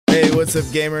what's up,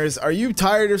 gamers? Are you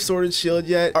tired of Sword and Shield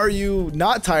yet? Are you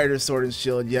not tired of Sword and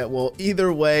Shield yet? Well,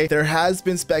 either way, there has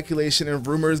been speculation and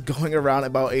rumors going around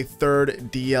about a third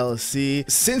DLC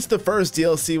since the first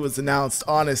DLC was announced,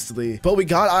 honestly. But we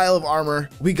got Isle of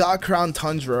Armor, we got Crown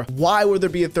Tundra. Why would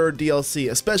there be a third DLC?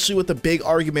 Especially with the big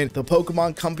argument the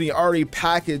Pokemon Company already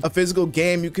packaged a physical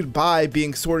game you could buy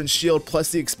being Sword and Shield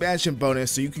plus the expansion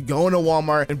bonus. So you could go into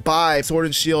Walmart and buy Sword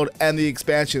and Shield and the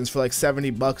expansions for like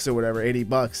 70 bucks or whatever, 80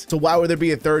 bucks. So why would there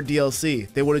be a third DLC?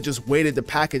 They would have just waited to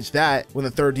package that when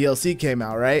the third DLC came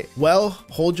out, right? Well,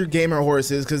 hold your gamer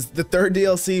horses, because the third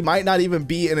DLC might not even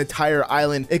be an entire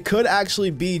island. It could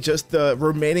actually be just the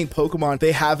remaining Pokemon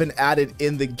they haven't added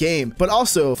in the game. But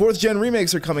also, 4th gen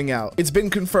remakes are coming out. It's been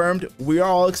confirmed. We are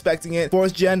all expecting it.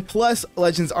 4th gen plus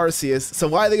Legends Arceus. So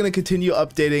why are they going to continue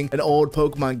updating an old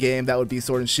Pokemon game that would be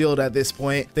Sword and Shield at this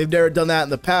point? They've never done that in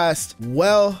the past.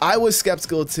 Well, I was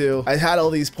skeptical too. I had all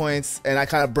these points and I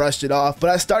kind of brushed it off, but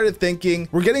I started thinking,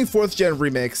 we're getting 4th gen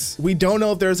remakes. We don't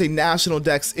know if there's a national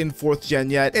dex in 4th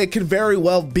gen yet. It could very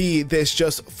well be this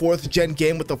just 4th gen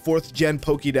game with the 4th gen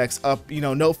Pokédex up, you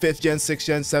know, no 5th gen, 6th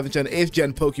gen, 7th gen, 8th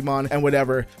gen Pokemon and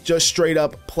whatever, just straight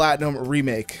up Platinum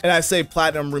remake. And I say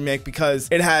Platinum remake because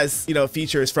it has, you know,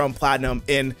 features from Platinum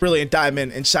in Brilliant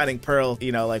Diamond and Shining Pearl,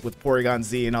 you know, like with Porygon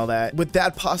Z and all that. With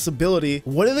that possibility,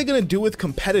 what are they going to do with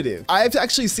competitive? I've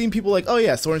actually seen people like, oh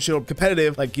yeah, Sword and Shield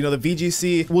competitive, like, you know, the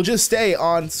VGC will just stay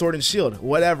on Sword and Shield,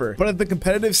 whatever. But if the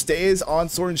competitive stays on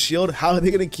Sword and Shield, how are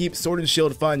they going to keep Sword and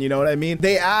Shield fun? You know what I mean?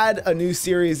 They add a new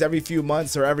series every few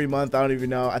months or every month. I don't even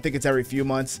know. I think it's every few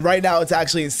months. Right now, it's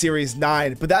actually in Series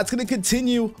 9, but that's going to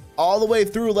continue all the way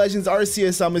through Legends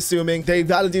Arceus. I'm assuming they've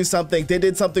got to do something. They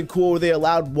did something cool where they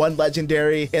allowed one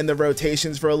legendary in the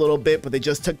rotations for a little bit, but they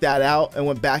just took that out and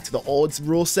went back to the old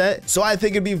rule set. So I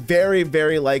think it'd be very,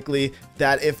 very likely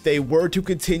that if they were to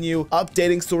continue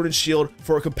updating Sword and Shield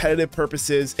for competitive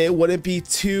purposes, it wouldn't be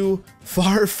too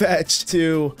far-fetched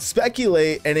to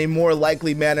speculate in a more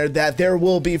likely manner that there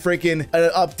will be freaking an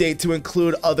update to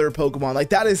include other Pokemon. Like,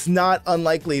 that is not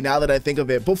unlikely now that I think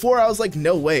of it. Before, I was like,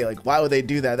 no way. Like, why would they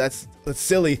do that? That's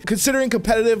silly. Considering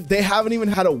competitive, they haven't even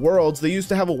had a Worlds. They used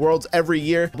to have a Worlds every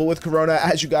year, but with Corona,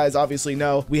 as you guys obviously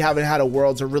know, we haven't had a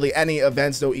Worlds or really any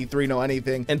events, no E3, no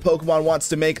anything. And Pokemon wants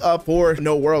to make up for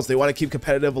no Worlds. They want to keep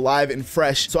competitive alive and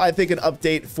fresh. So I think an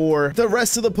update for the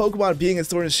rest of the Pokemon being in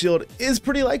Sword and Shield is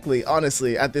pretty likely,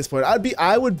 honestly, at this point.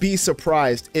 I would be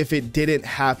surprised if it didn't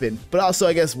happen. But also,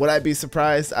 I guess, would I be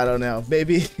surprised? I don't know.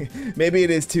 Maybe it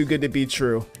is too good to be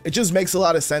true. It just makes a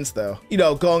lot of sense though. You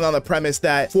know, going on the premise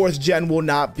that 4th gen will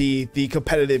not be the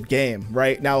competitive game,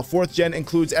 right? Now, 4th gen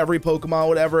includes every Pokemon,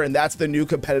 whatever, and that's the new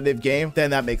competitive game, then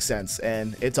that makes sense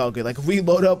and it's all good. Like, if we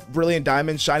load up Brilliant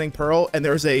Diamond, Shining Pearl, and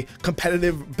there's a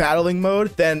competitive battling mode,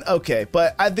 then okay.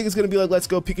 But I think it's gonna be like Let's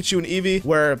Go Pikachu and Eevee,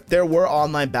 where there were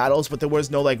online battles, but there was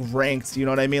no like ranked, you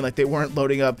know what I mean? Like, they weren't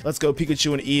loading up Let's Go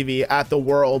Pikachu and Eevee at the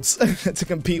Worlds to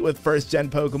compete with 1st gen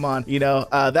Pokemon, you know?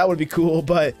 That would be cool,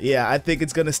 but yeah, I think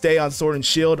it's gonna stay on Sword and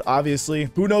Shield, obviously.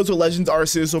 Who knows what Legends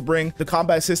Arceus will bring? The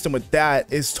combat system with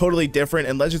that is totally different,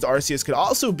 and Legends Arceus could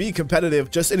also be competitive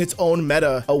just in its own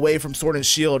meta away from Sword and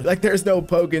Shield. Like, there's no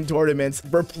Pokken tournaments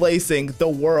replacing the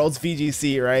World's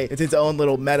VGC, right? It's its own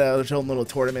little meta, its own little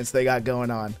tournaments they got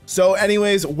going on. So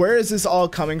anyways, where is this all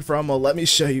coming from? Well, let me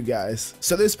show you guys.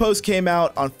 So this post came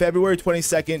out on February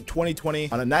 22nd,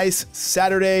 2020 on a nice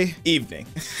Saturday evening.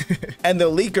 And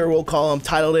the leaker, we'll call him,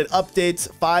 titled it Updates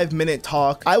 5-Minute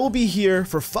Talk. I will be here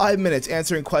for 5 minutes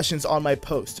answering questions on my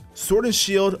post. Sword and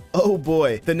Shield, oh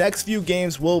boy. The next few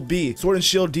games will be Sword and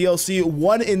Shield DLC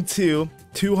 1 and 2,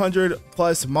 200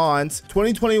 plus mons,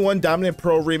 2021 Diamond and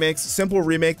Pearl remakes, simple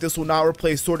remake. This will not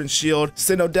replace Sword and Shield,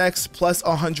 Sinnoh Dex plus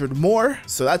 100 more.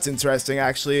 So that's interesting,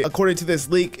 actually. According to this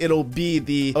leak, it'll be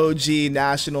the OG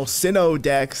national Sinnoh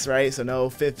Dex, right? So no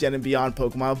 5th gen and beyond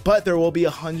Pokemon, but there will be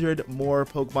 100 more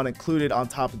Pokemon included on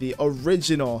top of the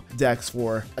original Dex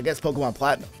for, I guess, Pokemon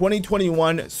Platinum.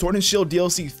 2021 Sword and Shield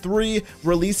DLC 3,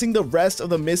 releasing the rest of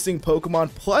the missing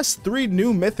Pokemon plus 3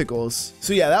 new mythicals.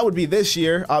 So yeah, that would be this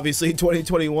year, obviously.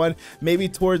 2021, maybe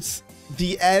towards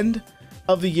the end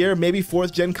of the year, maybe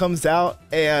 4th gen comes out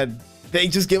and they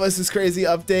just give us this crazy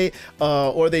update,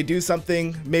 or they do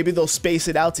something. Maybe they'll space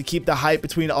it out to keep the hype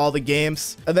between all the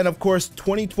games. And then of course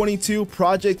 2022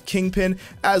 Project Kingpin.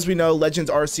 As we know, Legends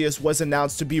Arceus was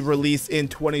announced to be released in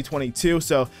 2022,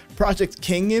 so Project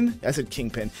Kingin, I said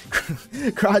Kingpin.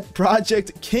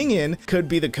 Project Kingin could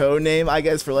be the code name, I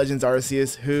guess, for Legends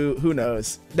Arceus. Who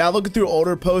knows? Now, looking through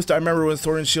older posts, I remember when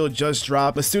Sword and Shield just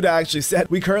dropped, Masuda actually said,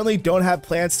 "We currently don't have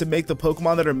plans to make the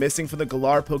Pokemon that are missing from the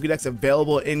Galar Pokédex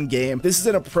available in-game. This is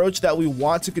an approach that we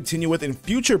want to continue with in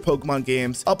future Pokemon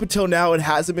games. Up until now, it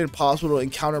hasn't been possible to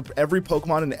encounter every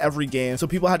Pokemon in every game, so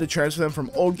people had to transfer them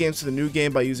from old games to the new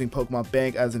game by using Pokemon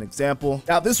Bank as an example.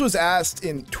 Now, this was asked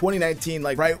in 2019,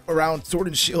 like right around Sword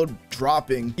and Shield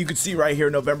dropping. You can see right here,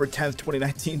 November 10th,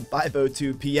 2019,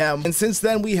 5:02 p.m. And since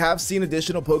then, we have seen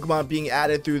additional Pokemon being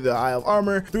added through the Isle of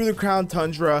Armor, through the Crown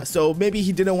Tundra. So maybe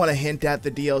he didn't want to hint at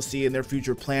the DLC and their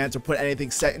future plans or put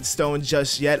anything set in stone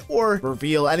just yet or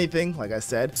reveal anything, like I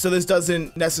said. So this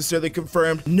doesn't necessarily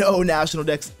confirm no national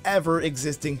decks ever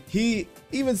existing. He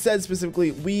even said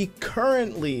specifically, we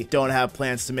currently don't have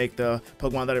plans to make the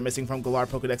Pokemon that are missing from Galar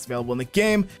Pokedex available in the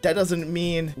game. That doesn't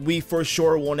mean we for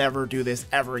sure will never do this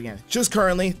ever again. Just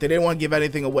currently, they didn't want to give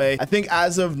anything away. I think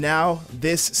as of now,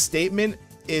 this statement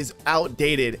is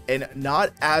outdated and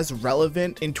not as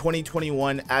relevant in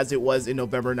 2021 as it was in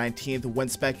November 19th when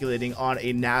speculating on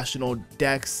a national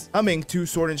dex coming to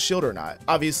Sword and Shield or not.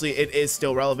 Obviously, it is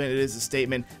still relevant. It is a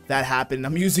statement that happened.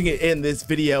 I'm using it in this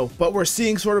video, but we're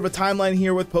seeing sort of a timeline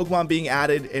here with Pokemon being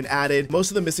added and added.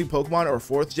 Most of the missing Pokemon are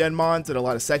 4th gen mons and a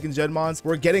lot of 2nd gen mons.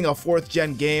 We're getting a 4th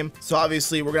gen game, so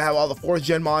obviously we're gonna have all the 4th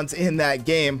gen mons in that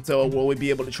game. So will we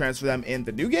be able to transfer them in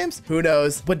the new games? Who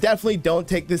knows? But definitely don't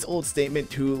take this old statement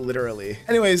too literally.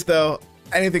 Anyways, though,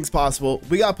 anything's possible.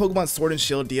 We got Pokemon Sword and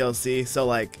Shield DLC, so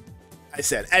like I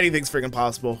said, anything's freaking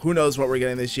possible. Who knows what we're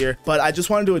getting this year? But I just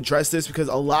wanted to address this because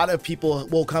a lot of people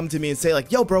will come to me and say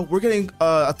like, yo bro, we're getting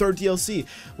a 3rd DLC.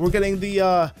 We're getting the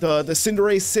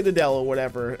Cinderace Citadel or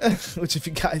whatever, which if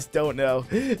you guys don't know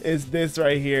is this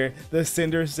right here, the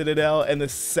Cinder Citadel and the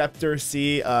Scepter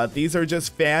Sea. These are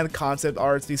just fan concept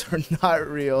arts. These are not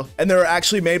real, and they're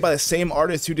actually made by the same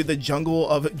artist who did the Jungle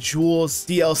of Jewels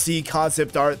DLC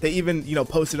concept art. They even, you know,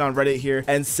 posted on Reddit here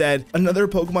and said another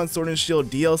Pokemon Sword and Shield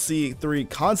DLC 3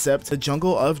 concept, the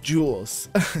Jungle of Jewels.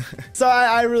 So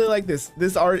I really like this.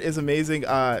 This art is amazing,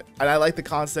 and I like the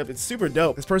concept. It's super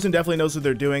dope. This person definitely knows what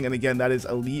they're doing, and again, that is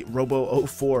Elite Robo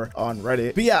 04 on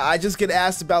Reddit. But yeah, I just get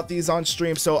asked about these on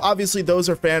stream, so obviously those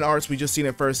are fan arts. We just seen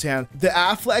it firsthand. The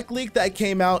Affleck leak that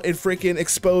came out, it freaking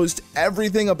exposed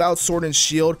everything about Sword and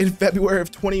Shield in February of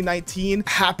 2019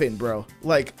 happened, bro.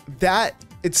 Like that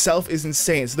itself is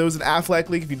insane. So there was an Affleck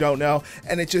leak, if you don't know,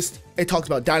 and it talked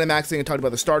about Dynamaxing, it talked about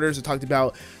the starters, it talked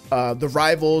about the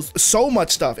rivals, so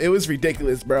much stuff. It was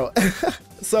ridiculous, bro.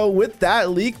 So with that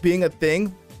leak being a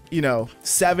thing, you know,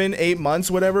 7-8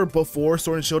 months, whatever, before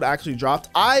Sword and Shield actually dropped,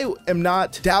 I am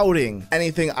not doubting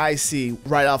anything I see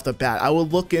right off the bat. I will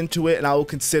look into it and I will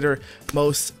consider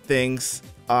most things.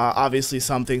 Obviously,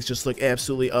 some things just look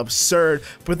absolutely absurd,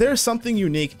 but there's something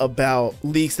unique about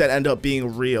leaks that end up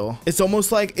being real. It's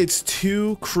almost like it's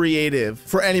too creative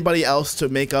for anybody else to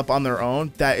make up on their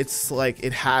own, that it's like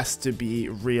it has to be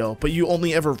real, but you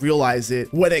only ever realize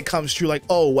it when it comes true, like,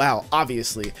 oh wow,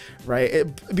 obviously, right?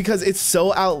 Because it's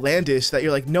so outlandish that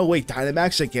you're like, no wait,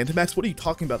 Dynamax, Gigantamax, what are you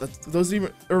talking about? Those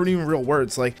aren't even real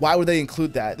words. Like, why would they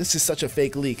include that? This is such a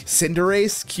fake leak.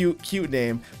 Cinderace, cute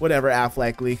name, whatever,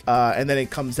 Affleck leak, and then it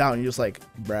comes out and you're just like,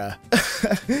 bruh.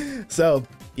 So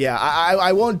yeah,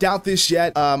 I won't doubt this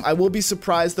yet. I will be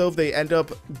surprised though if they end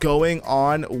up going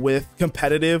on with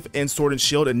competitive in Sword and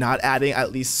Shield and not adding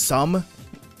at least some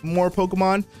more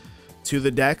Pokemon to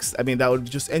the decks. I mean, that would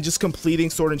just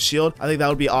completing Sword and Shield. I think that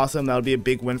would be awesome. That would be a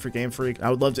big win for Game Freak. I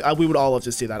would love to, we would all love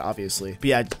to see that, obviously. But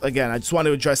yeah, again, I just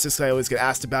wanted to address this because I always get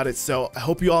asked about it. So I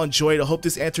hope you all enjoyed. I hope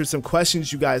this answered some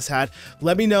questions you guys had.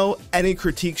 Let me know any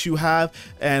critiques you have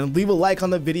and leave a like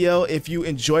on the video if you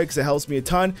enjoy, because it helps me a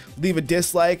ton. Leave a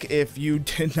dislike if you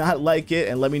did not like it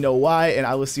and let me know why. And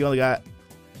I will see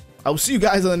you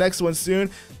guys on the next one soon.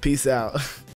 Peace out.